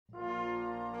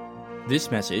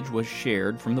This message was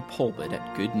shared from the pulpit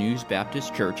at Good News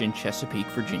Baptist Church in Chesapeake,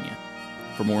 Virginia.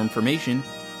 For more information,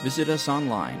 visit us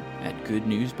online at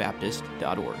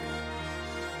goodnewsbaptist.org.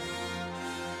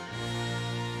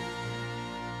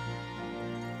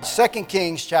 2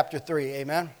 Kings chapter 3,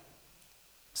 amen?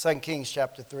 2 Kings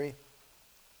chapter 3.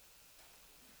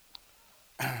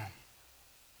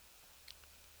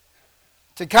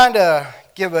 To kind of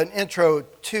give an intro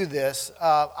to this,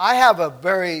 I have a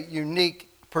very unique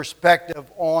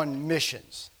perspective on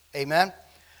missions, amen?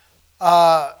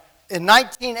 In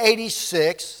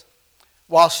 1986,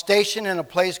 while stationed in a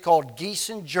place called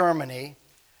Gießen, Germany,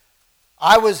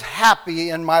 I was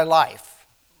happy in my life.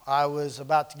 I was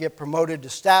about to get promoted to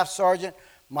staff sergeant.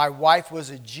 My wife was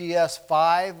a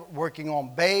GS5 working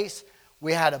on base.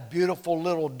 We had a beautiful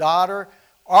little daughter.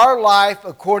 Our life,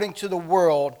 according to the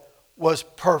world, was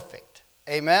perfect.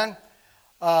 Amen?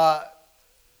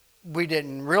 We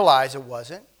didn't realize it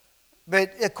wasn't.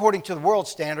 But according to the world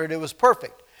standard, it was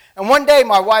perfect. And one day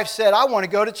my wife said, I want to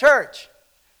go to church.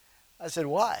 I said,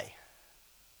 why?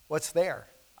 What's there?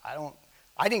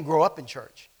 I didn't grow up in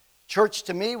church. Church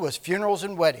to me was funerals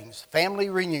and weddings, family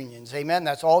reunions. Amen?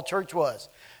 That's all church was.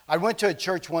 I went to a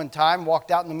church one time,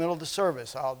 walked out in the middle of the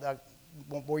service. I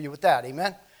won't bore you with that.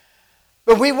 Amen?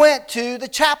 But we went to the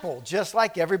chapel just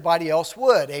like everybody else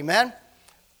would. Amen?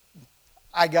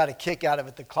 I got a kick out of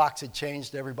it. The clocks had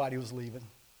changed. Everybody was leaving.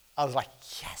 I was like,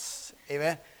 yes.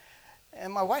 Amen?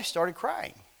 And my wife started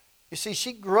crying. You see,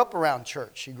 she grew up around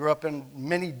church. She grew up in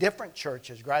many different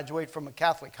churches, graduated from a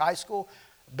Catholic high school,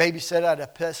 babysat at an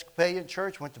Episcopalian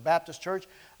church, went to Baptist church.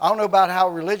 I don't know about how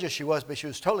religious she was, but she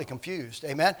was totally confused.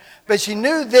 Amen? But she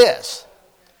knew this.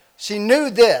 She knew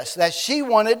this, that she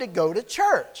wanted to go to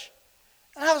church.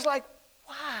 And I was like,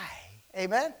 why?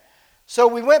 Amen? So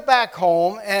we went back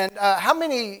home, and how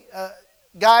many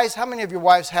of your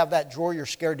wives have that drawer you're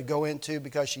scared to go into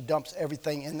because she dumps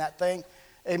everything in that thing?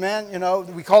 Amen? You know,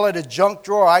 we call it a junk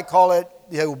drawer. I call it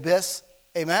the abyss.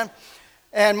 Amen?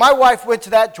 And my wife went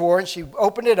to that drawer, and she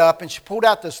opened it up, and she pulled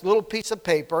out this little piece of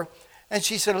paper, and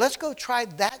she said, let's go try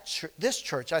this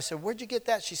church. I said, where'd you get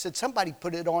that? She said, somebody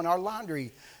put it on in our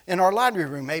laundry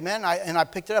room. Amen? And I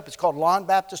picked it up. It's called Lawn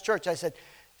Baptist Church. I said,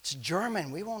 it's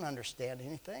German. We won't understand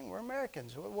anything. We're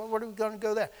Americans. What are we going to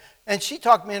go there? And she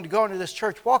talked me into going to this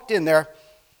church. Walked in there,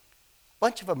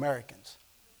 bunch of Americans.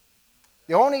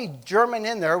 The only German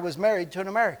in there was married to an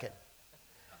American.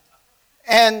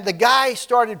 And the guy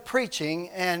started preaching,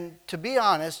 and to be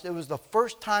honest, it was the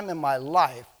first time in my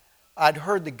life I'd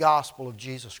heard the gospel of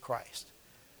Jesus Christ.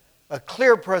 A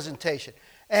clear presentation.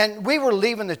 And we were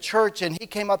leaving the church, and he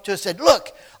came up to us and said, look,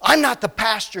 I'm not the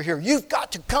pastor here. You've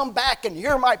got to come back, and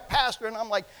you're my pastor. And I'm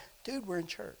like, dude, we're in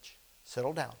church.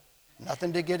 Settle down.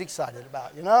 Nothing to get excited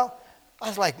about, you know? I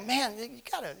was like, man, you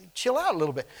got to chill out a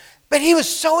little bit. But he was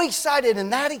so excited,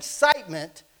 and that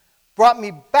excitement brought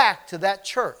me back to that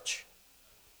church.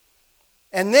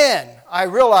 And then I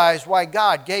realized why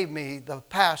God gave me the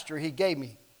pastor he gave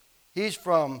me. He's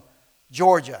from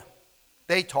Georgia.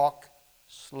 They talk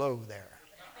slow there.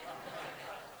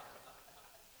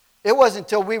 It wasn't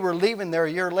until we were leaving there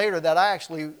a year later that I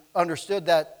actually understood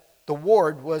that the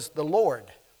ward was the Lord.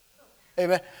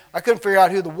 Amen. I couldn't figure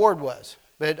out who the ward was.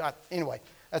 But anyway,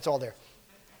 that's all there.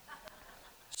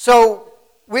 So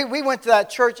we went to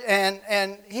that church,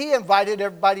 and he invited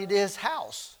everybody to his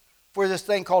house for this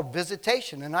thing called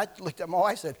visitation. And I looked at my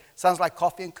wife and said, sounds like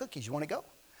coffee and cookies. You want to go?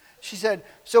 She said,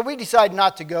 so we decided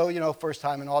not to go, you know, first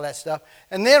time and all that stuff.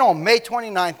 And then on May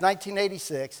 29th,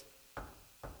 1986,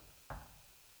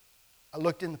 I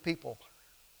looked in the people.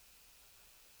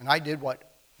 And I did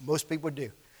what most people would do.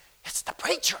 It's the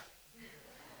preacher.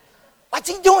 What's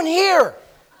he doing here?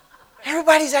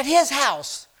 Everybody's at his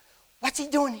house. What's he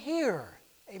doing here?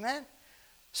 Amen?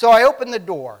 So I opened the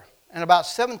door. And about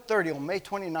 7:30 on May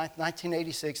 29th,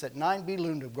 1986, at 9B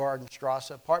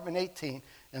Lundengartenstrasse, apartment 18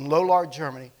 in Lohlard,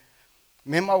 Germany,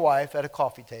 me and my wife at a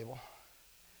coffee table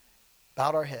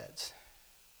bowed our heads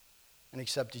and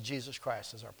accepted Jesus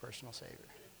Christ as our personal Savior.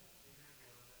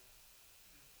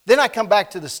 Then I come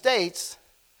back to the States,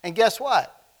 and guess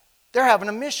what? They're having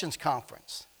a missions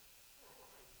conference.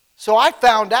 So I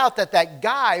found out that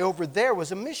guy over there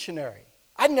was a missionary.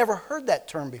 I'd never heard that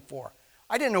term before.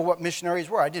 I didn't know what missionaries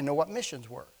were. I didn't know what missions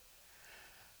were.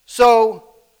 So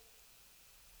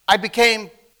I became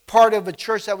part of a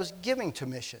church that was giving to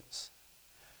missions.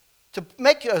 To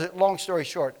make a long story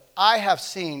short, I have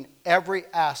seen every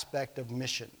aspect of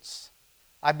missions.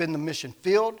 I've been in the mission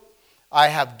field. I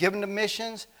have given to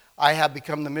missions. I have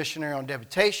become the missionary on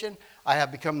deputation. I have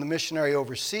become the missionary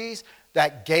overseas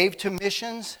that gave to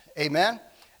missions. Amen.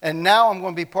 And now I'm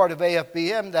going to be part of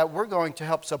AFBM, that we're going to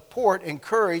help support,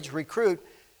 encourage, recruit,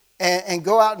 and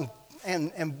go out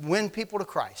and win people to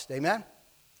Christ. Amen?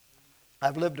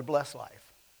 I've lived a blessed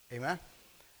life. Amen?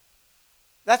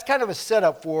 That's kind of a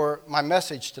setup for my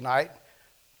message tonight.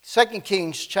 2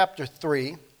 Kings chapter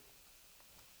 3.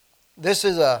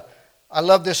 I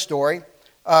love this story.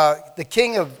 The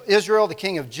king of Israel, the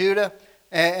king of Judah,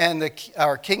 and the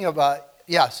king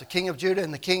of Judah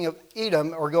and the king of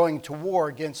Edom are going to war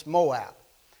against Moab.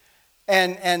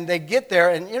 And they get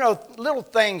there, and little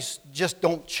things just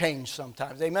don't change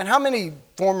sometimes. Amen. How many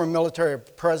former military or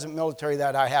present military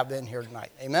that I have in here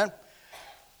tonight? Amen.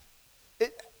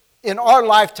 In our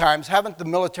lifetimes, haven't the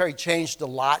military changed a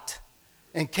lot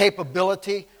in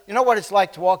capability? You know what it's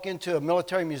like to walk into a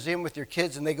military museum with your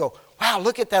kids and they go, wow,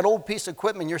 look at that old piece of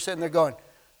equipment. You're sitting there going,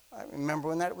 I remember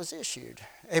when that was issued.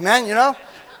 Amen,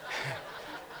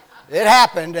 It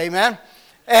happened, amen.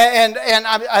 And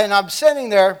I'm sitting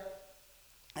there,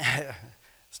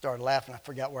 started laughing, I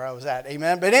forgot where I was at,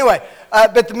 amen. But anyway,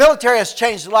 but the military has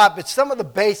changed a lot, but some of the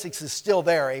basics is still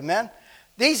there, amen.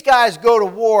 These guys go to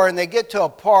war and they get to a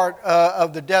part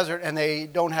of the desert and they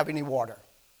don't have any water.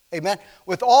 Amen.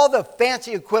 With all the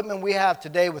fancy equipment we have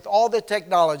today, with all the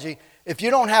technology, if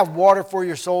you don't have water for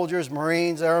your soldiers,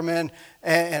 Marines, Airmen,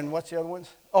 and what's the other ones?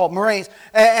 Oh, Marines,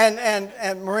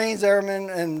 and Marines, Airmen,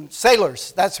 and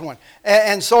sailors, that's the one.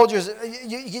 And soldiers,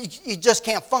 you just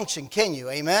can't function, can you?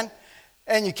 Amen.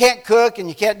 And you can't cook and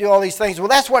you can't do all these things. Well,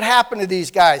 that's what happened to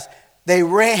these guys. They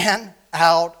ran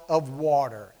out of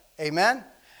water. Amen.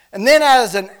 And then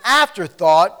as an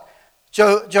afterthought,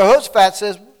 Jehoshaphat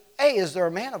says, hey, is there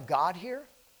a man of God here?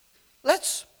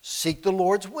 Let's seek the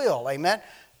Lord's will. Amen.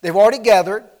 They've already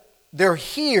gathered. They're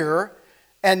here.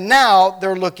 And now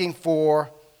they're looking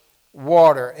for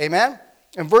water. Amen.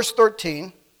 In verse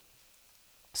 13,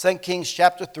 2 Kings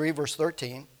chapter 3, verse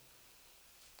 13.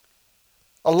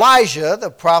 Elijah, the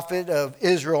prophet of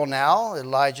Israel now,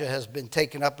 Elijah has been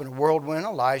taken up in a whirlwind.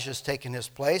 Elijah has taken his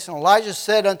place. And Elijah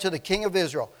said unto the king of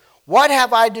Israel, what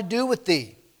have I to do with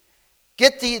thee?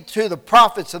 Get thee to the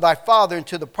prophets of thy father and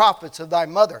to the prophets of thy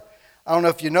mother. I don't know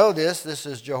if you know this. This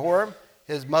is Jehoram.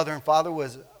 His mother and father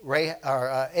was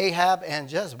Ahab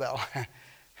and Jezebel.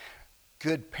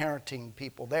 Good parenting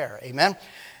people there. Amen.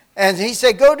 And he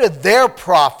said, go to their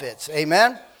prophets.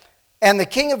 Amen. And the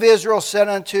king of Israel said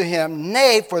unto him,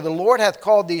 nay, for the Lord hath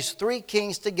called these 3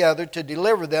 kings together to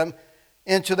deliver them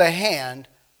into the hand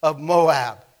of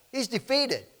Moab. He's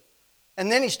defeated.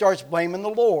 And then he starts blaming the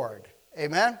Lord.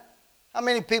 Amen. How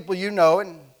many people you know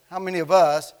and how many of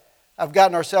us have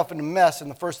gotten ourselves in a mess and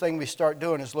the first thing we start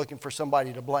doing is looking for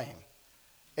somebody to blame?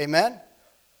 Amen?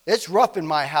 It's rough in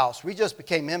my house. We just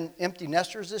became empty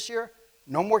nesters this year.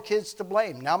 No more kids to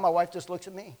blame. Now my wife just looks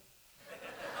at me.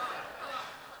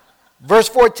 Verse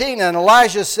 14, and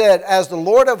Elijah said, as the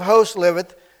Lord of hosts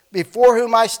liveth, before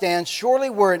whom I stand, surely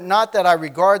were it not that I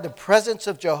regard the presence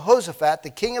of Jehoshaphat,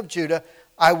 the king of Judah,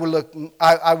 I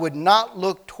would not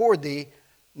look toward thee,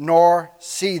 nor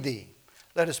see thee.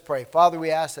 Let us pray. Father, we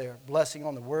ask your blessing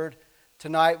on the word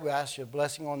tonight. We ask your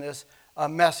blessing on this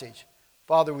message.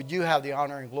 Father, would you have the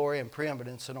honor and glory and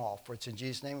preeminence in all? For it's in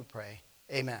Jesus' name we pray.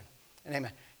 Amen and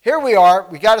amen. Here we are.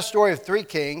 We got a story of 3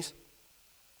 kings.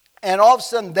 And all of a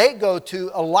sudden they go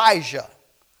to Elijah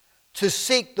to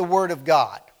seek the word of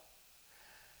God.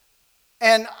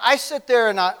 And I sit there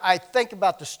and I think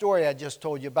about the story I just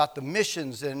told you about the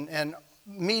missions and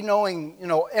me knowing,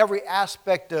 every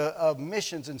aspect of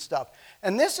missions and stuff.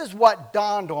 And this is what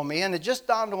dawned on me, and it just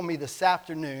dawned on me this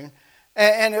afternoon.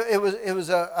 And it was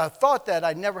a thought that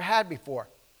I'd never had before.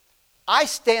 I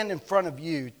stand in front of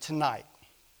you tonight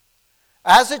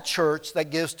as a church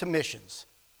that gives to missions,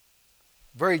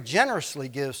 very generously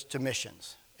gives to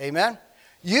missions. Amen?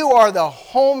 You are the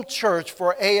home church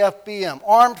for AFBM,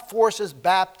 Armed Forces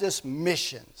Baptist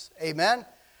Missions. Amen?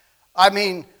 I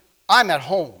mean, I'm at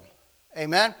home.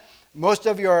 Amen? Most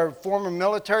of you are former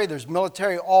military. There's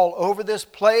military all over this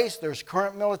place. There's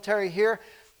current military here.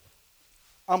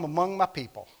 I'm among my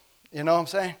people. You know what I'm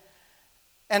saying?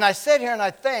 And I sit here and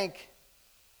I think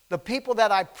the people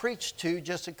that I preached to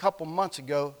just a couple months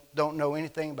ago don't know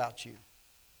anything about you.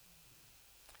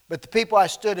 But the people I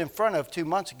stood in front of 2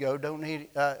 months ago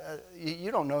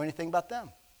you don't know anything about them.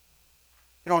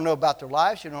 You don't know about their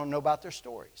lives. You don't know about their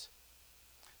stories.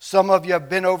 Some of you have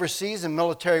been overseas in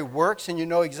military works and you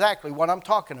know exactly what I'm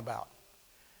talking about.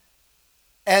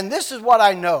 And this is what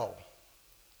I know.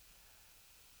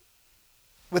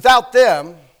 Without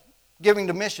them, giving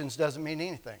to missions doesn't mean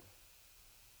anything.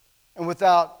 And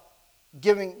without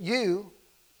giving you,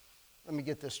 let me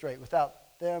get this straight,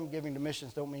 without them giving to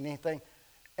missions don't mean anything.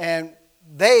 And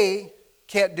they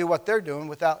can't do what they're doing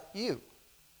without you.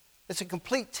 It's a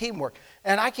complete teamwork.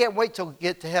 And I can't wait till we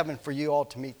get to heaven for you all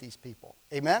to meet these people.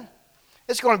 Amen?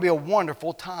 It's going to be a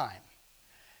wonderful time.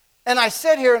 And I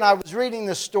sat here and I was reading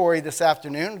this story this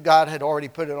afternoon. God had already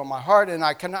put it on my heart, and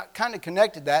I kind of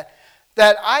connected that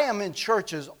I am in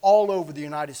churches all over the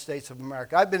United States of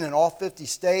America. I've been in all 50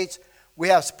 states. We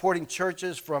have supporting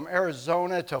churches from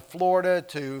Arizona to Florida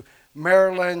to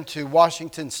Maryland to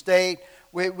Washington State.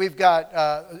 We've got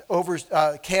over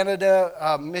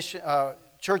Canada mission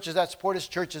churches that support us,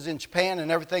 churches in Japan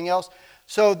and everything else.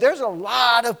 So there's a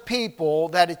lot of people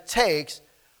that it takes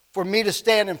for me to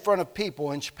stand in front of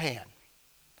people in Japan.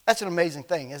 That's an amazing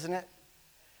thing, isn't it?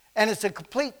 And it's a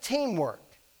complete teamwork.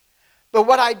 But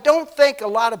what I don't think a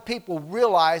lot of people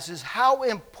realize is how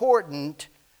important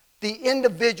the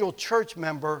individual church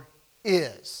member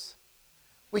is.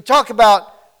 We talk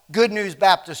about Good News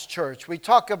Baptist Church. We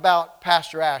talk about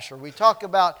Pastor Asher. We talk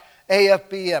about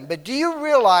AFBM. But do you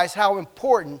realize how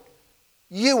important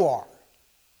you are?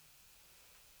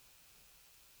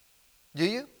 Do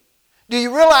you? Do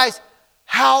you realize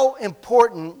how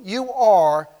important you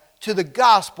are to the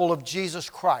gospel of Jesus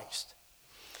Christ?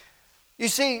 You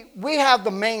see, we have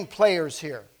the main players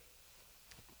here.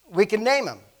 We can name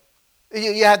them.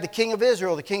 You have the king of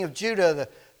Israel, the king of Judah, the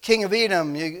king of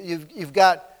Edom. You've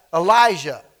got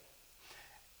Elijah.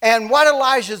 And what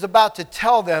Elijah is about to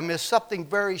tell them is something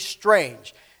very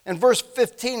strange. In verse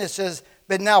 15 it says,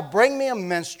 "But now bring me a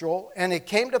minstrel. And it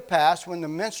came to pass when the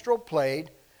minstrel played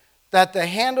that the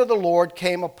hand of the Lord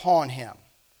came upon him."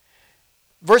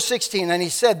 Verse 16, "And he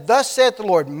said, Thus saith the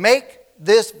Lord, make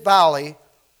this valley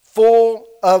full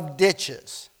of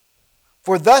ditches.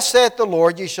 For thus saith the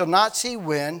Lord, ye shall not see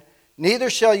wind, neither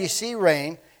shall ye see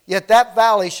rain, yet that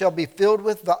valley shall be filled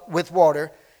with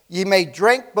water. Ye may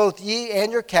drink both ye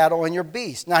and your cattle and your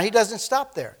beasts." Now he doesn't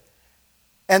stop there.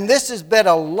 "And this is but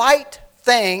a light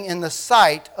thing in the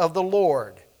sight of the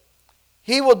Lord.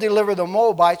 He will deliver the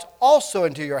Moabites also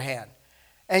into your hand.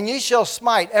 And ye shall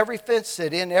smite every fenced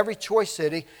city and every choice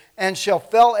city, and shall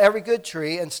fell every good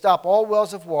tree, and stop all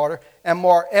wells of water, and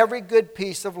mar every good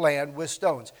piece of land with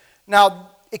stones."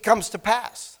 Now it comes to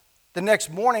pass. The next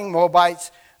morning,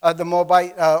 the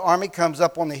Moabite army comes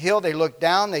up on the hill. They look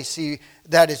down. They see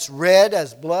that it's red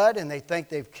as blood, and they think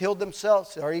they've killed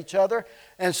themselves or each other.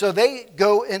 And so they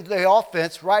go into the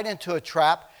offense, right into a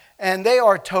trap, and they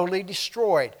are totally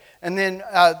destroyed. And then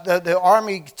the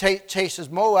army chases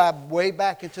Moab way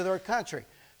back into their country.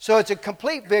 So it's a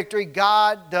complete victory.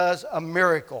 God does a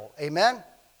miracle. Amen?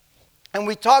 And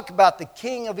we talk about the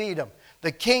king of Edom,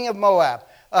 the king of Moab,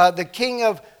 the king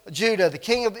of Judah, the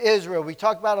king of Israel. We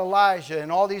talk about Elijah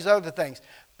and all these other things.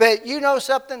 But you know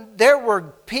something? There were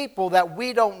people that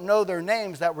we don't know their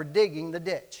names that were digging the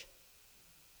ditch.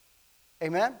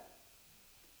 Amen?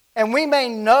 And we may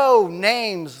know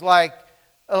names like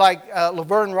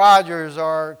Laverne Rogers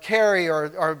or Carrie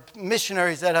or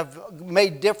missionaries that have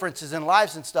made differences in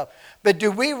lives and stuff. But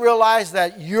do we realize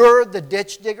that you're the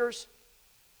ditch diggers?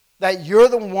 That you're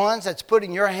the ones that's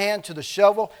putting your hand to the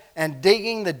shovel and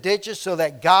digging the ditches so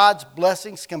that God's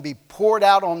blessings can be poured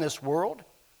out on this world?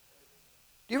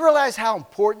 Do you realize how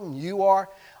important you are?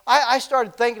 I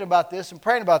started thinking about this and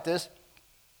praying about this,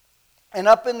 and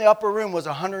up in the upper room was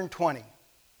 120.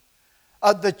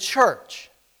 The church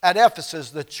at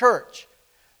Ephesus, the church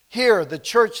here, the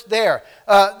church there,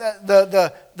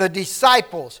 the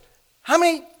disciples. How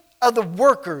many of the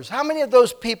workers, how many of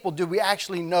those people do we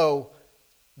actually know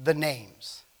the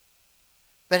names?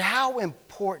 But how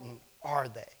important are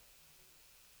they?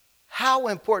 How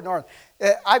important are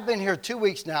they? I've been here 2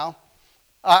 weeks now.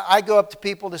 I go up to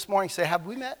people this morning and say, "Have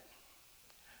we met?"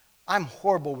 I'm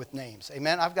horrible with names.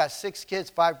 Amen. I've got 6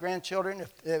 kids, 5 grandchildren,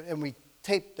 and we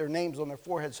tape their names on their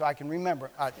forehead so I can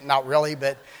remember. Not really,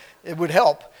 but it would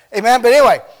help. Amen. But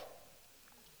anyway,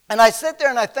 and I sit there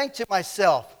and I think to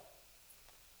myself,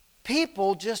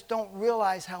 people just don't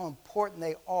realize how important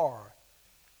they are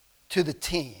to the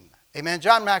team. Amen.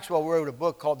 John Maxwell wrote a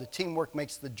book called "The Teamwork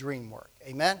Makes the Dream Work."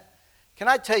 Amen. Can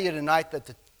I tell you tonight that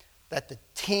the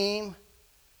team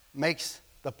makes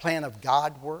the plan of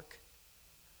God work?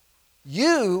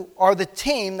 You are the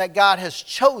team that God has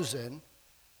chosen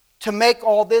to make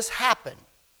all this happen.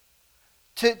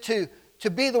 To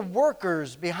be the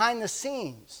workers behind the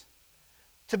scenes.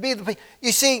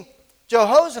 You see,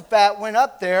 Jehoshaphat went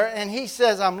up there and he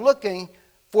says, "I'm looking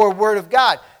for a word of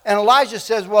God." And Elijah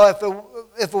says, "Well,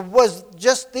 if it was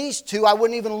just these two, I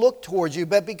wouldn't even look towards you.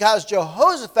 But because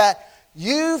Jehoshaphat,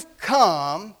 you've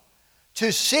come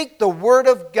to seek the word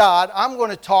of God, I'm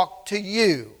going to talk to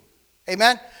you."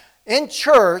 Amen? In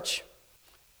church,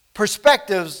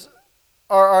 perspectives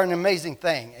are an amazing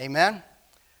thing. Amen?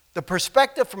 The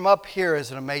perspective from up here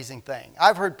is an amazing thing.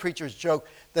 I've heard preachers joke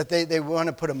that they want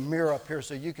to put a mirror up here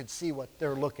so you could see what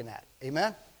they're looking at.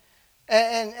 Amen?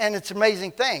 And it's an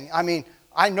amazing thing. I mean,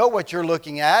 I know what you're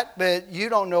looking at, but you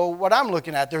don't know what I'm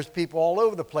looking at. There's people all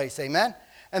over the place. Amen?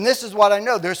 And this is what I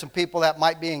know. There's some people that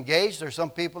might be engaged. There's some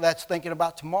people that's thinking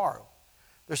about tomorrow.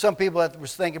 There's some people that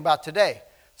was thinking about today.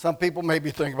 Some people may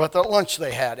be thinking about that lunch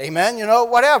they had. Amen? You know,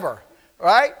 whatever.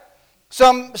 Right?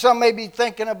 Some may be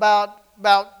thinking about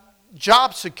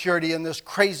job security in this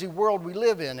crazy world we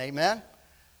live in. Amen?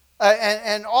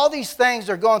 And all these things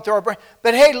are going through our brain.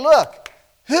 But hey, look.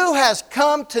 Who has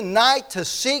come tonight to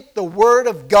seek the Word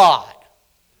of God?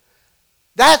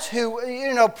 That's who,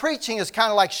 preaching is kind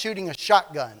of like shooting a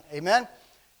shotgun. Amen?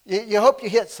 You hope you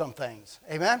hit some things.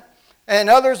 Amen? And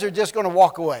others are just going to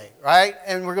walk away, right?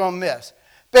 And we're going to miss.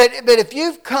 But if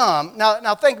you've come,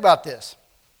 now think about this.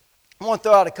 I want to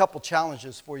throw out a couple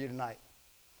challenges for you tonight.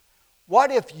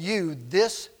 What if you,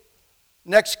 this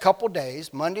next couple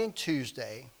days, Monday and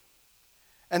Tuesday,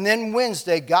 and then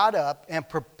Wednesday, got up and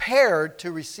prepared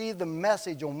to receive the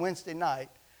message on Wednesday night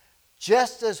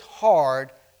just as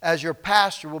hard as your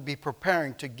pastor will be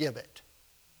preparing to give it?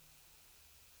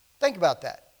 Think about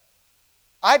that.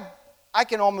 I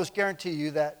can almost guarantee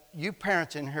you that you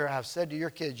parents in here have said to your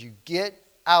kids, you get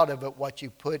out of it what you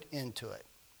put into it.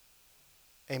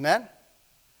 Amen?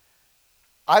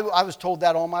 I was told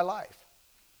that all my life.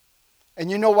 And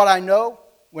you know what I know?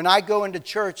 When I go into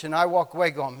church and I walk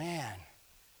away going, man,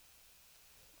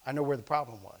 I know where the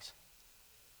problem was.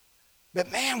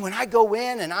 But man, when I go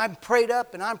in and I'm prayed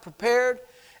up and I'm prepared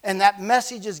and that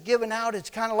message is given out, it's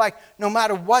kind of like no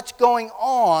matter what's going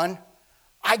on,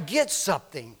 I get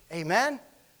something. Amen?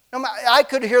 I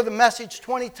could hear the message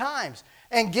 20 times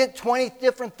and get 20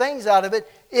 different things out of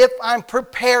it if I'm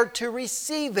prepared to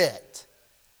receive it.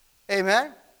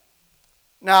 Amen?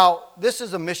 Now, this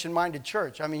is a mission-minded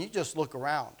church. I mean, you just look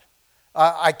around.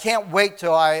 I can't wait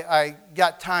till I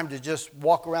got time to just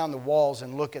walk around the walls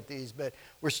and look at these, but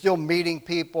we're still meeting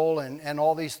people and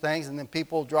all these things, and then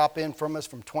people drop in from us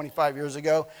from 25 years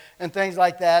ago and things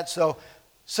like that. So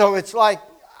it's like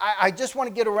I just want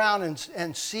to get around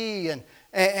and see, and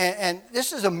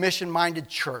this is a mission-minded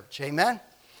church, amen?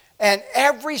 And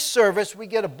every service we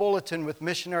get a bulletin with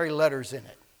missionary letters in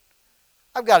it.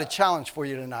 I've got a challenge for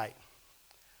you tonight.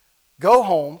 Go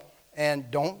home and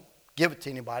don't give it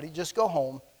to anybody. Just go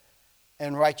home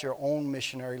and write your own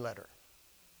missionary letter.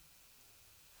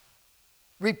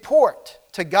 Report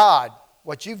to God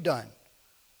what you've done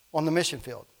on the mission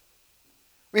field.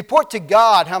 Report to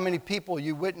God how many people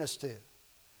you witnessed to.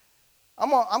 I'm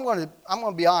going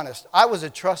to be honest. I was a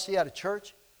trustee at a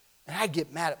church, and I'd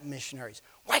get mad at missionaries.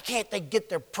 Why can't they get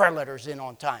their prayer letters in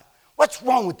on time? What's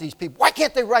wrong with these people? Why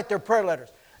can't they write their prayer letters?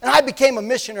 And I became a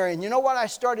missionary, and you know what I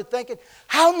started thinking?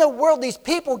 How in the world these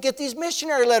people get these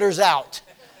missionary letters out?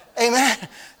 Amen?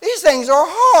 These things are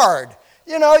hard.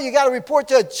 You know, you got to report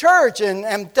to a church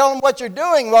and tell them what you're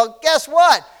doing. Well, guess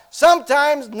what?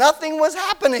 Sometimes nothing was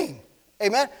happening.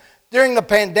 Amen? During the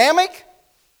pandemic,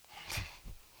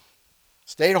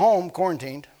 stayed home,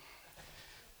 quarantined.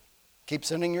 Keep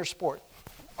sending your sport.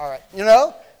 All right. You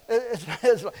know,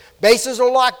 bases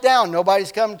are locked down.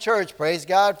 Nobody's come to church. Praise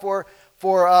God for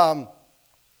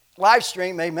live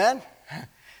stream, amen.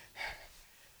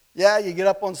 Yeah, you get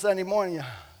up on Sunday morning.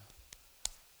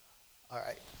 All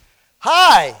right.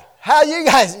 Hi, how you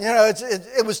guys? You know,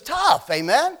 it was tough,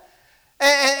 amen.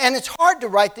 And it's hard to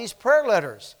write these prayer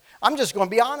letters. I'm just going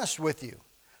to be honest with you.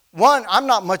 One, I'm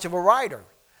not much of a writer.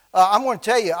 I'm going to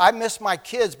tell you, I miss my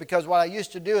kids because what I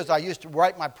used to do is I used to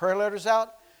write my prayer letters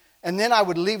out, and then I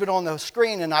would leave it on the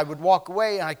screen, and I would walk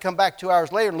away, and I'd come back 2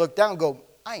 hours later and look down and go,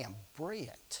 I am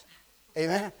brilliant.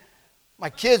 Amen. My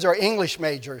kids are English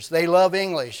majors. They love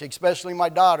English, especially my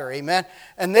daughter. Amen.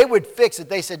 And they would fix it.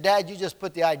 They said, Dad, you just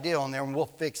put the idea on there and we'll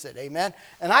fix it. Amen.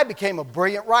 And I became a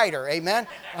brilliant writer. Amen.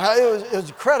 It was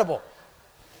incredible.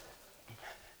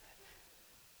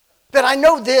 But I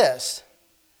know this,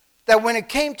 that when it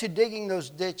came to digging those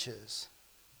ditches,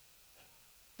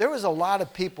 there was a lot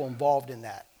of people involved in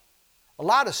that. A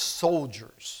lot of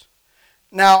soldiers.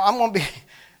 Now,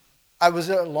 I was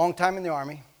a long time in the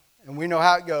Army, and we know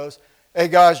how it goes. Hey,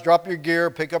 guys, drop your gear,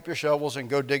 pick up your shovels, and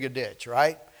go dig a ditch,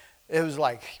 right? It was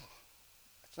like,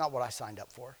 that's not what I signed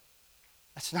up for.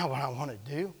 That's not what I want to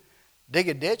do. Dig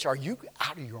a ditch? Are you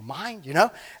out of your mind, you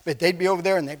know? But they'd be over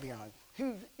there, and they'd be like,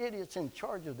 who's idiot's in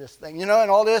charge of this thing, you know,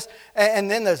 and all this. And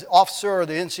then the officer or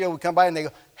the NCO would come by, and they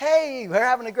go, hey, we're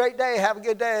having a great day. Have a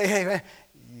good day. Hey,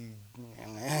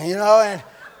 man. You know,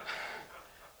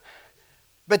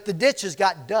 but the ditches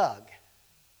got dug.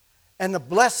 And the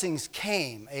blessings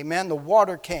came. Amen. The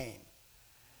water came.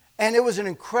 And it was an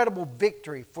incredible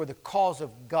victory for the cause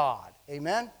of God.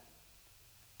 Amen?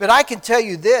 But I can tell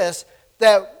you this,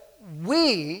 that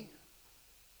we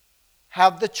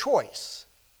have the choice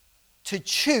to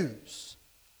choose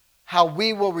how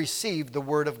we will receive the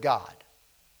Word of God.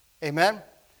 Amen?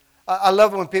 I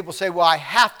love it when people say, well, I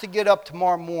have to get up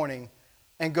tomorrow morning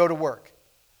and go to work.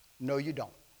 No, you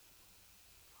don't.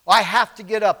 I have to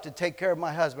get up to take care of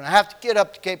my husband. I have to get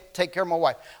up to take care of my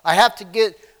wife. I have to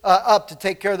get up to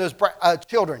take care of those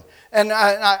children. And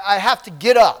I have to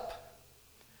get up.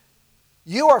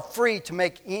 You are free to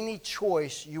make any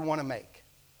choice you want to make.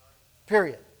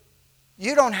 Period.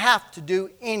 You don't have to do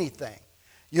anything.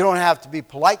 You don't have to be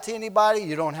polite to anybody.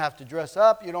 You don't have to dress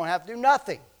up. You don't have to do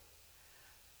nothing.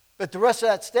 But the rest of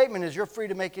that statement is you're free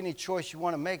to make any choice you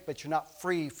want to make, but you're not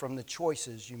free from the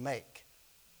choices you make.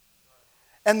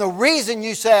 And the reason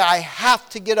you say, I have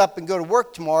to get up and go to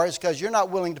work tomorrow is because you're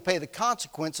not willing to pay the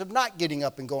consequence of not getting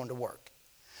up and going to work.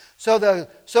 So the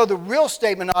real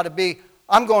statement ought to be,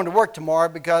 I'm going to work tomorrow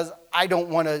because I don't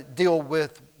want to deal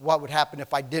with what would happen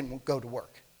if I didn't go to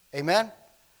work. Amen?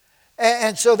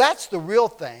 And so that's the real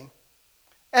thing.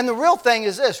 And the real thing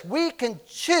is this, we can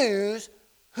choose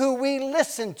who we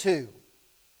listen to.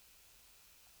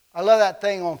 I love that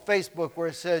thing on Facebook where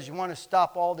it says, you want to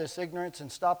stop all this ignorance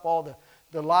and stop all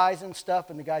the lies and stuff,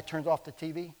 and the guy turns off the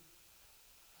TV.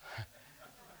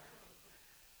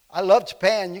 I love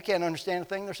Japan. You can't understand a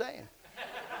thing they're saying.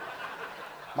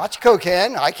 Machiko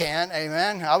can. I can.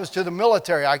 Amen. I was to the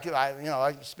military.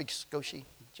 I speak Skoshi,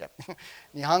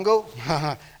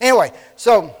 Nihongo. Anyway,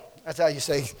 so that's how you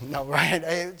say no,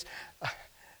 right?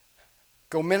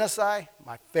 Gomenasai,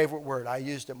 my favorite word. I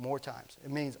used it more times.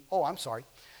 It means, oh, I'm sorry.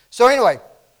 So anyway,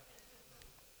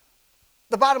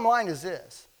 the bottom line is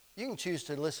this. You can choose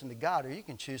to listen to God, or you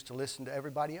can choose to listen to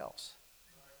everybody else.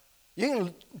 You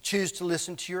can choose to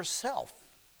listen to yourself.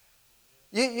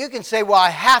 You can say, well, I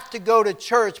have to go to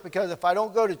church because if I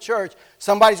don't go to church,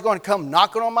 somebody's going to come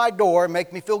knocking on my door and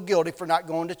make me feel guilty for not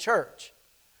going to church.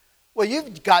 Well,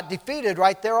 you've got defeated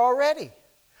right there already.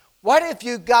 What if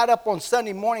you got up on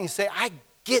Sunday morning and say, I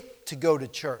get to go to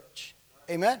church?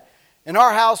 Amen? In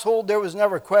our household, there was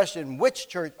never a question which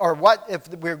church, or what if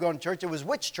we were going to church. It was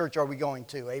which church are we going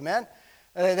to, amen?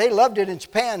 They loved it in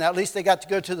Japan. At least they got to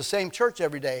go to the same church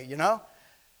every day, you know?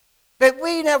 But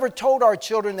we never told our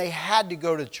children they had to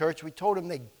go to church. We told them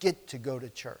they get to go to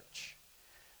church.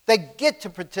 They get to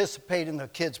participate in the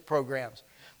kids' programs.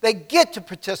 They get to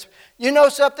participate. You know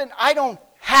something? I don't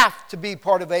have to be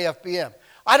part of AFBM.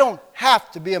 I don't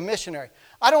have to be a missionary.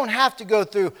 I don't have to go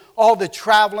through all the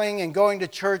traveling and going to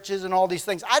churches and all these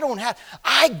things.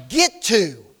 I get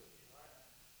to.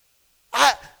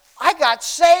 I got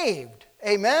saved.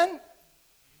 Amen?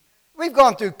 We've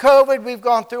gone through COVID. We've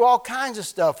gone through all kinds of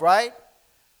stuff, right?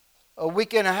 A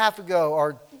week and a half ago,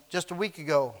 or just a week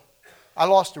ago, I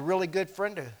lost a really good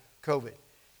friend to COVID.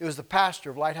 He was the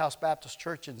pastor of Lighthouse Baptist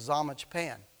Church in Zama,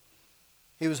 Japan.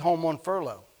 He was home on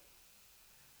furlough.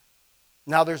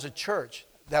 Now there's a church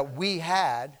that we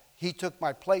had. He took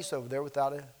my place over there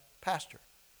without a pastor.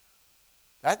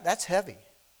 That's heavy.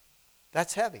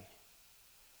 That's heavy.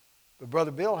 But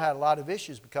Brother Bill had a lot of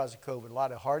issues because of COVID. A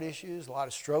lot of heart issues, a lot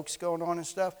of strokes going on and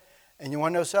stuff. And you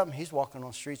want to know something? He's walking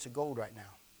on streets of gold right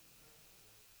now.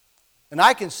 And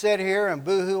I can sit here and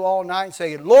boo-hoo all night and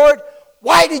say, Lord,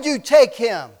 why did you take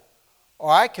him?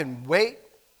 Or I can wait,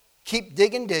 keep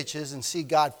digging ditches, and see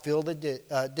God fill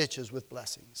the ditches with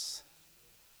blessings.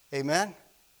 Amen?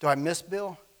 Do I miss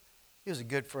Bill? He was a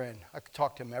good friend. I could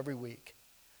talk to him every week.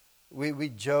 We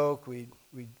joke, we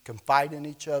confide in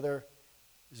each other.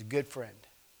 He was a good friend.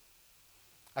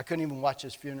 I couldn't even watch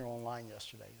his funeral online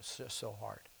yesterday. It was just so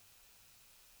hard.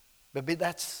 But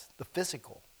that's the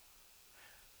physical.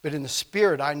 But in the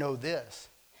spirit, I know this.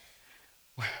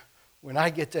 When I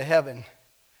get to heaven,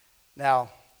 now,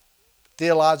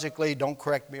 theologically, don't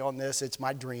correct me on this, it's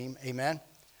my dream, amen?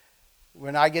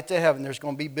 When I get to heaven, there's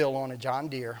going to be Bill on a John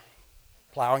Deere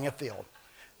plowing a field,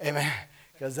 amen?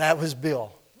 Because that was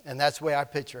Bill, and that's the way I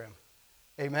picture him,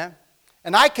 amen?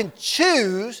 And I can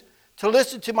choose to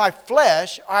listen to my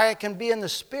flesh, or I can be in the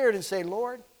spirit and say,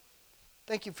 Lord,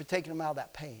 thank you for taking him out of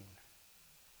that pain.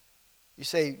 You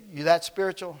say, you that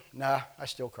spiritual? Nah, I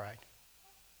still cried.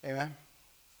 Amen?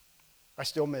 I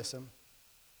still miss him.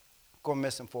 I'm going to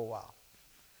miss him for a while.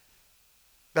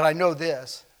 But I know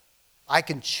this. I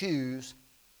can choose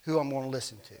who I'm going to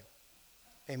listen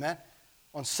to. Amen?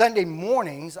 On Sunday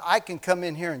mornings, I can come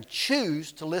in here and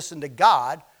choose to listen to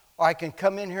God, or I can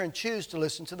come in here and choose to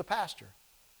listen to the pastor.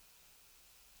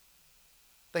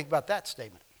 Think about that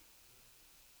statement.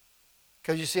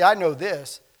 Because you see, I know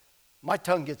this. My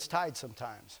tongue gets tied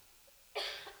sometimes.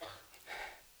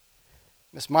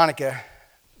 Miss Monica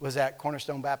was at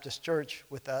Cornerstone Baptist Church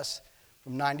with us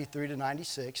from 93 to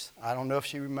 96. I don't know if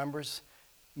she remembers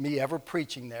me ever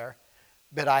preaching there,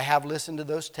 but I have listened to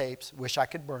those tapes. Wish I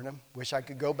could burn them. Wish I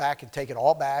could go back and take it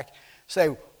all back.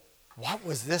 Say, what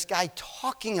was this guy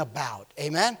talking about?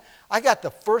 Amen? I got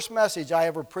the first message I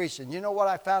ever preached, and you know what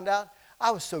I found out? I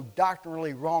was so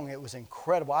doctrinally wrong, it was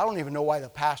incredible. I don't even know why the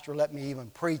pastor let me even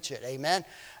preach it, amen?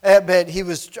 But he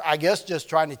was, I guess, just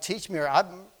trying to teach me.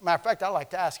 Matter of fact, I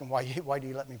like to ask him, why do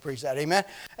you let me preach that, amen?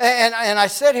 And I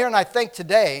sit here and I think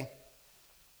today,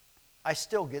 I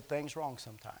still get things wrong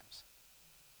sometimes.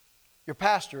 Your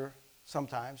pastor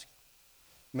sometimes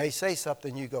may say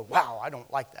something, you go, wow, I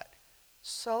don't like that.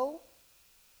 So,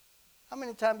 how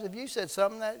many times have you said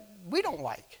something that we don't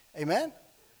like, amen?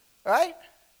 Right?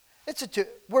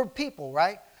 We're people,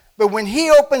 right? But when he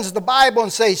opens the Bible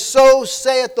and says, so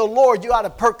saith the Lord, you ought to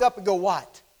perk up and go,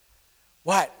 what?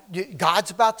 What?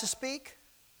 God's about to speak?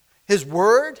 His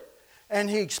word? And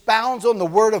he expounds on the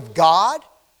word of God?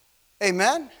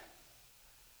 Amen?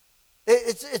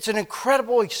 It's an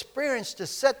incredible experience to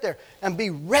sit there and be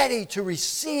ready to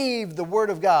receive the word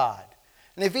of God.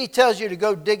 And if he tells you to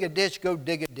go dig a ditch, go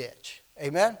dig a ditch.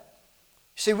 Amen?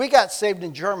 See, we got saved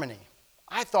in Germany.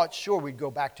 I thought sure we'd go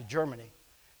back to Germany.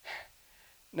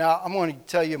 Now, I'm going to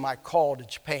tell you my call to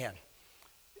Japan.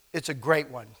 It's a great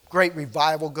one. Great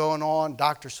revival going on.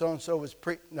 Dr. So-and-so was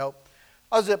nope.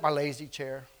 I was at my lazy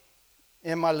chair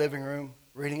in my living room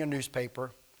reading a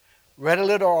newspaper. Read a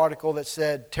little article that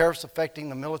said tariffs affecting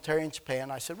the military in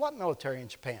Japan. I said, what military in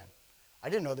Japan? I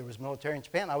didn't know there was military in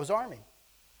Japan. I was Army.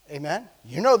 Amen.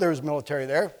 You know there's military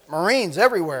there. Marines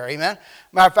everywhere. Amen.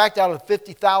 Matter of fact, out of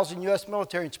 50,000 U.S.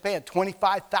 military in Japan,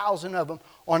 25,000 of them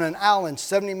on an island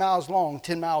 70 miles long,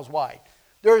 10 miles wide.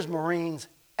 There's Marines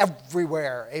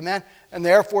everywhere. Amen. And the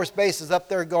Air Force Base is up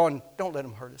there going, don't let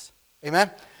them hurt us. Amen.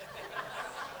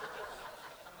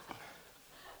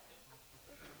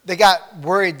 They got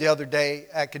worried the other day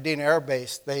at Kadena Air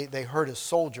Base. They heard a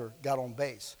soldier got on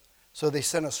base. So they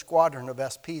sent a squadron of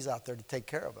SPs out there to take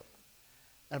care of him.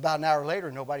 And about an hour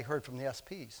later, nobody heard from the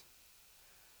SPs.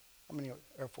 How many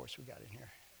Air Force we got in here?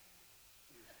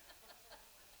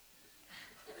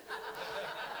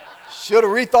 Should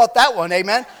have rethought that one,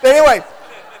 amen? But anyway,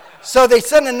 so they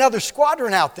sent another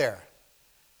squadron out there.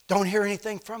 Don't hear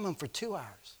anything from them for 2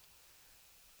 hours.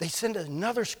 They send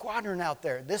another squadron out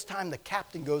there. This time the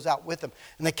captain goes out with them.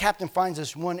 And the captain finds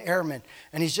this one airman,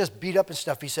 and he's just beat up and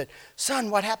stuff. He said, son,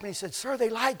 what happened? He said, sir, they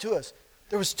lied to us.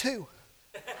 There was 2.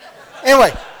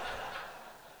 Anyway.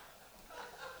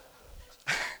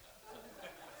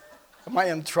 Am I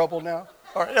in trouble now?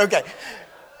 All right, okay.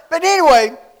 But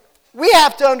anyway, we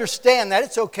have to understand that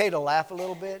it's okay to laugh a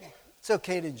little bit. It's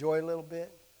okay to enjoy a little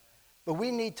bit. But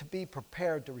we need to be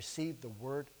prepared to receive the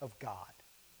Word of God.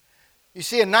 You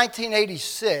see, in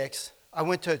 1986, I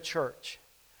went to a church.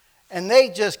 And they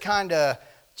just kind of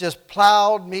just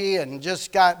plowed me and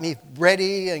just got me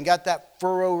ready and got that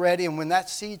furrow ready. And when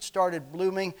that seed started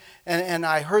blooming and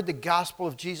I heard the gospel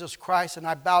of Jesus Christ and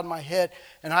I bowed my head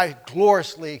and I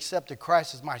gloriously accepted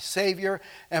Christ as my Savior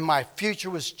and my future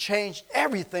was changed.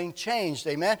 Everything changed,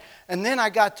 amen. And then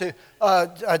I got to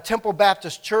Temple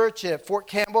Baptist Church at Fort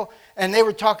Campbell and they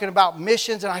were talking about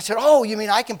missions and I said, oh, you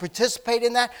mean I can participate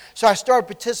in that? So I started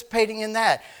participating in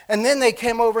that. And then they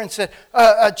came over and said,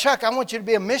 Chuck, I want you to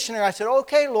be a missionary. I said,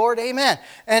 okay, Lord, amen.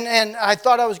 And I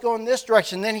thought I was going this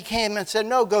direction. Then he came and said,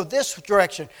 no, go this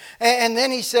direction. And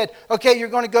then he said, okay, you're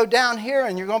going to go down here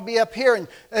and you're going to be up here and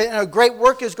a great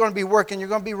work is going to be working. You're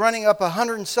going to be running up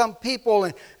 100 and some people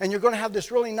and you're going to have this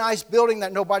really nice building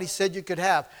that nobody said you could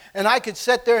have. And I could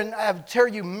sit there and I would tell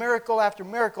you miracle after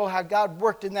miracle how God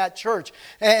worked in that church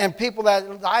and people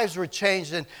that lives were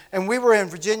changed. And we were in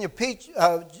Virginia Beach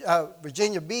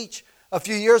a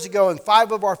few years ago, and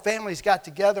 5 of our families got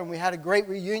together, and we had a great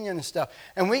reunion and stuff.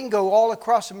 And we can go all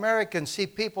across America and see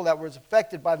people that was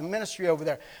affected by the ministry over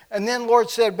there. And then Lord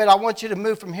said, but I want you to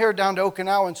move from here down to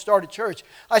Okinawa and start a church.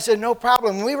 I said, no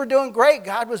problem. We were doing great.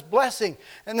 God was blessing.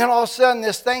 And then all of a sudden,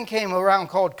 this thing came around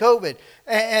called COVID.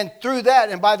 And through that,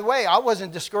 and by the way, I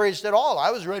wasn't discouraged at all.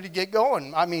 I was ready to get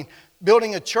going. I mean,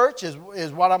 building a church is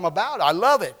what I'm about. I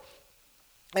love it.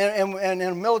 And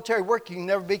in military work, you can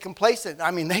never be complacent.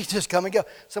 I mean, they just come and go.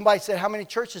 Somebody said, how many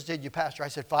churches did you pastor? I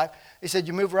said, 5. He said,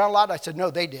 you move around a lot? I said, no,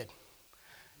 they did.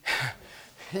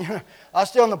 I was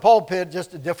still in the pulpit,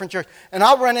 just a different church. And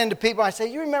I'll run into people, and I say,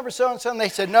 you remember so-and-so? And they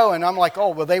said, no. And I'm like,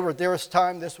 oh, well, they were there this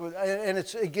time. This was, and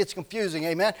it gets confusing,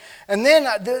 amen? And then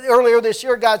earlier this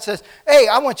year, God says, hey,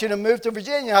 I want you to move to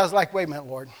Virginia. I was like, wait a minute,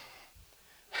 Lord.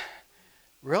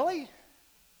 Really?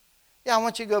 Yeah, I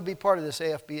want you to go be part of this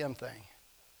AFBM thing.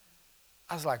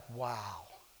 I was like, wow.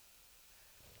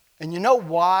 And you know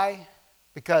why?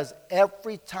 Because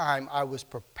every time I was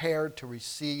prepared to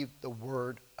receive the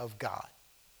Word of God.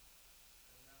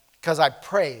 Because I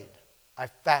prayed, I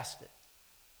fasted,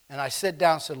 and I sat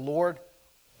down and said, Lord,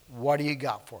 what do you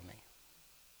got for me?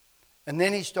 And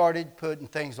then he started putting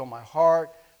things on my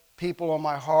heart, people on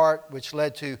my heart, which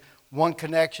led to one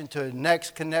connection to the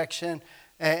next connection.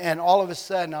 And all of a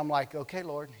sudden, I'm like, okay,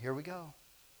 Lord, here we go.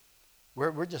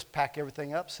 We're just pack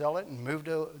everything up, sell it, and move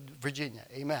to Virginia.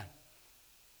 Amen.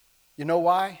 You know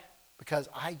why? Because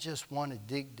I just want to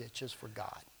dig ditches for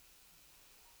God.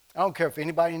 I don't care if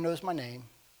anybody knows my name.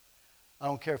 I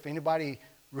don't care if anybody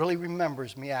really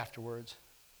remembers me afterwards.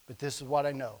 But this is what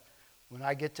I know. When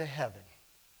I get to heaven,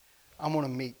 I'm going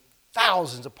to meet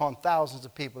thousands upon thousands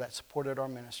of people that supported our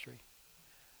ministry.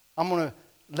 I'm going to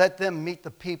let them meet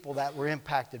the people that were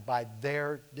impacted by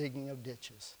their digging of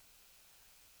ditches.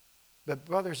 But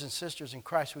brothers and sisters in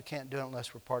Christ, we can't do it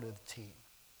unless we're part of the team.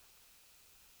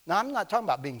 Now, I'm not talking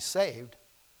about being saved.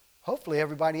 Hopefully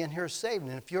everybody in here is saved.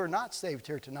 And if you're not saved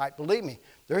here tonight, believe me,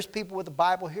 there's people with the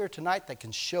Bible here tonight that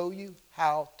can show you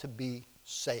how to be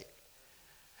saved.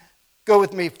 Go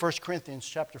with me, 1 Corinthians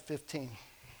chapter 15.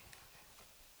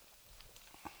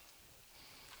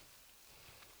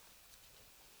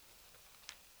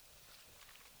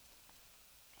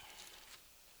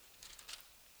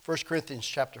 First Corinthians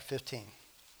chapter 15.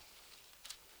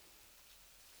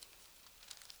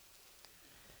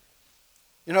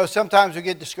 You know, sometimes we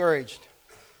get discouraged.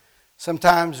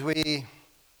 Sometimes we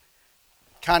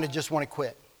kind of just want to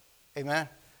quit. Amen?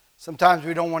 Sometimes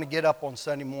we don't want to get up on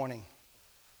Sunday morning.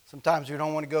 Sometimes we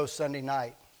don't want to go Sunday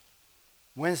night.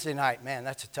 Wednesday night, man,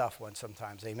 that's a tough one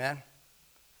sometimes. Amen?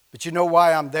 But you know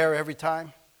why I'm there every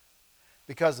time?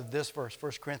 Because of this verse,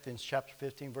 1 Corinthians chapter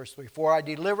 15, verse 3. For I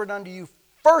delivered unto you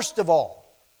first of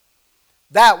all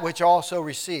that which I also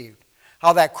received,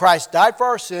 how that Christ died for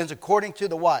our sins according to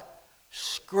the what?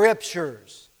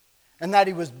 Scriptures. And that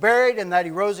he was buried and that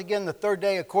he rose again the third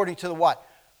day according to the what?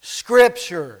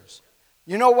 Scriptures.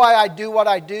 You know why I do what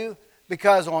I do?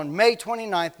 Because on May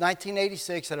 29th,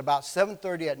 1986, at about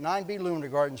 7:30 at 9B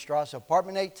Lundergartenstrasse,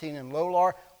 apartment 18 in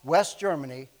Lolar, West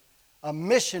Germany, a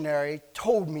missionary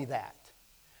told me that.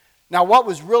 Now, what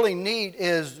was really neat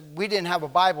is we didn't have a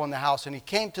Bible in the house, and he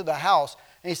came to the house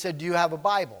and he said, do you have a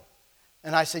Bible?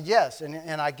 And I said, yes.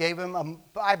 And I gave him a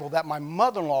Bible that my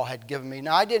mother-in-law had given me.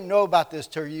 Now, I didn't know about this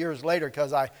till years later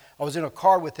because I was in a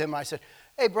car with him. And I said,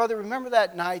 hey, brother, remember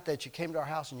that night that you came to our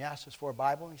house and you asked us for a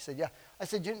Bible? And he said, yeah. I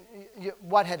said,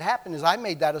 what had happened is I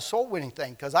made that a soul-winning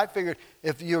thing because I figured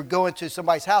if you're going to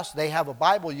somebody's house, they have a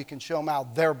Bible, you can show them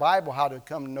out their Bible, how to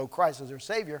come to know Christ as their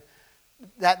Savior.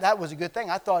 That was a good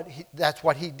thing. I thought that's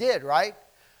what he did, right?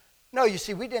 No, you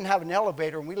see, we didn't have an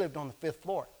elevator and we lived on the 5th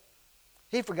floor.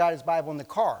 He forgot his Bible in the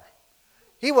car.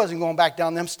 He wasn't going back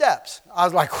down them steps. I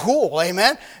was like, cool,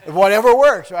 amen. Whatever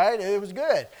works, right? It was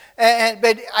good.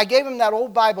 But I gave him that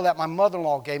old Bible that my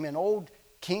mother-in-law gave me, an old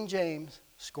King James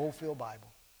Schofield Bible.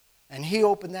 And he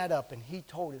opened that up and he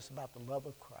told us about the love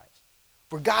of Christ.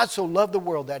 For God so loved the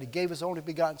world that he gave his only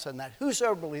begotten Son, that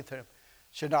whosoever believeth in him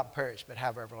should not perish but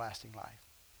have everlasting life.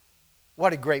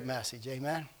 What a great message,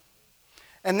 amen.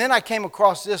 And then I came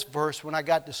across this verse when I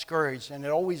got discouraged, and it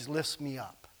always lifts me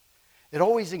up. It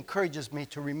always encourages me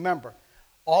to remember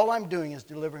all I'm doing is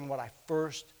delivering what I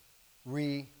first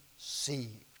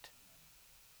received,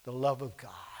 the love of God.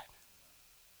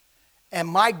 And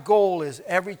my goal is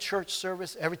every church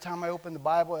service, every time I open the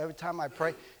Bible, every time I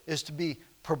pray, is to be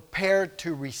prepared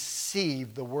to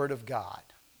receive the Word of God.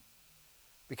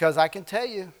 Because I can tell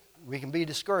you, we can be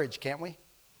discouraged, can't we?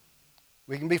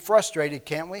 We can be frustrated,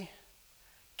 can't we?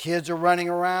 Kids are running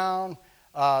around,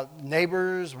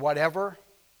 neighbors, whatever.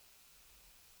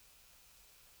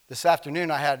 This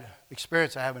afternoon I had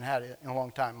experience I haven't had in a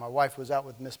long time. My wife was out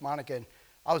with Miss Monica and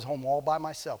I was home all by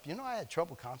myself. You know, I had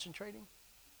trouble concentrating.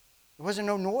 There wasn't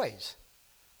no noise.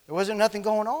 There wasn't nothing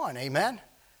going on, amen?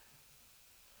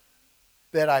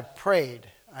 But I prayed.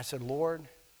 I said, Lord,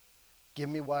 give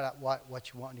me what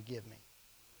you want to give me.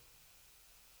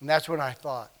 And that's when I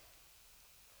thought,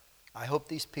 I hope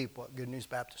these people at Good News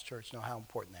Baptist Church know how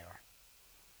important they are.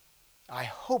 I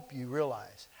hope you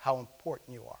realize how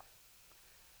important you are.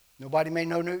 Nobody may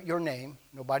know your name.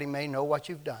 Nobody may know what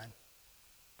you've done.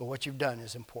 But what you've done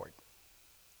is important.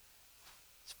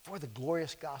 It's for the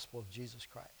glorious gospel of Jesus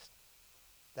Christ.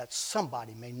 That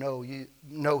somebody may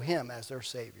know him as their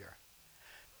Savior.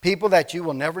 People that you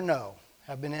will never know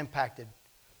have been impacted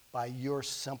by your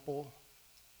simple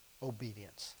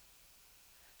obedience.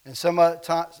 And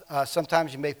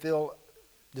sometimes you may feel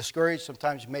discouraged.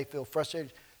 Sometimes you may feel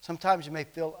frustrated. Sometimes you may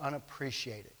feel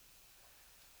unappreciated.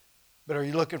 But are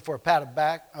you looking for a pat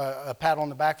on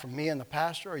the back from me and the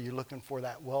pastor, or are you looking for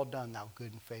that well done, thou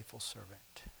good and faithful servant?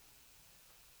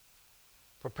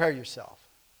 Prepare yourself.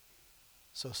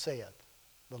 So saith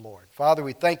the Lord. Father,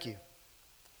 we thank you.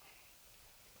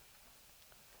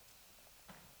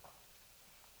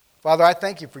 Father, I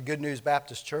thank you for Good News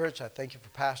Baptist Church. I thank you for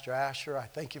Pastor Asher. I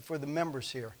thank you for the members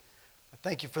here. I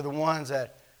thank you for the ones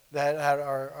that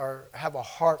have a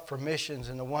heart for missions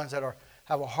and the ones that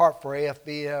have a heart for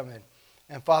AFBM.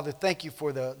 And Father, thank you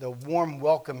for the warm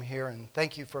welcome here. And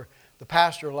thank you for the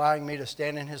pastor allowing me to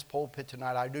stand in his pulpit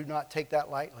tonight. I do not take that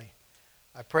lightly.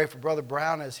 I pray for Brother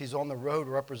Brown as he's on the road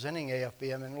representing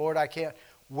AFBM. And Lord, I can't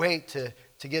wait to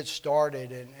get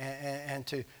started and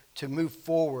to move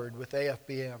forward with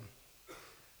AFBM.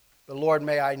 But Lord,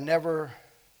 may I never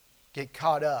get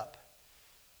caught up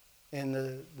in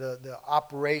the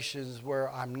operations where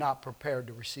I'm not prepared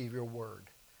to receive your word.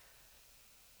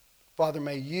 Father,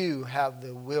 may you have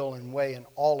the will and way in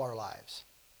all our lives.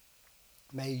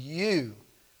 May you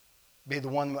be the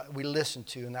one that we listen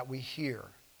to and that we hear,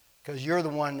 because you're the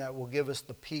one that will give us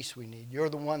the peace we need. You're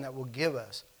the one that will give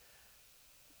us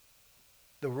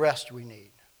the rest we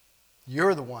need.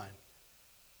 You're the one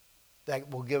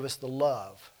that will give us the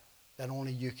love that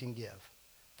only you can give.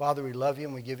 Father, we love you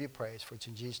and we give you praise. For it's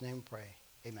in Jesus' name we pray.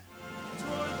 Amen.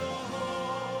 Toward the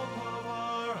hope of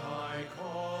our high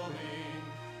calling,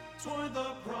 toward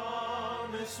the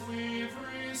promise we've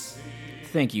received.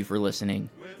 Thank you for listening.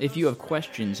 If you have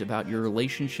questions about your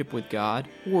relationship with God,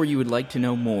 or you would like to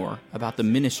know more about the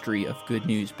ministry of Good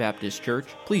News Baptist Church,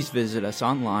 please visit us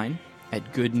online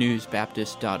at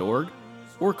goodnewsbaptist.org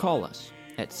or call us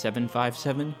at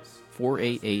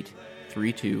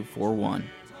 757-488-3241.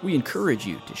 We encourage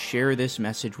you to share this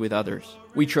message with others.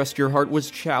 We trust your heart was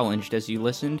challenged as you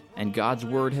listened, and God's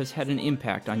Word has had an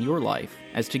impact on your life,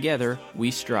 as together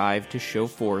we strive to show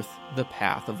forth the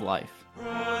path of life.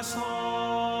 Press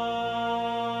on.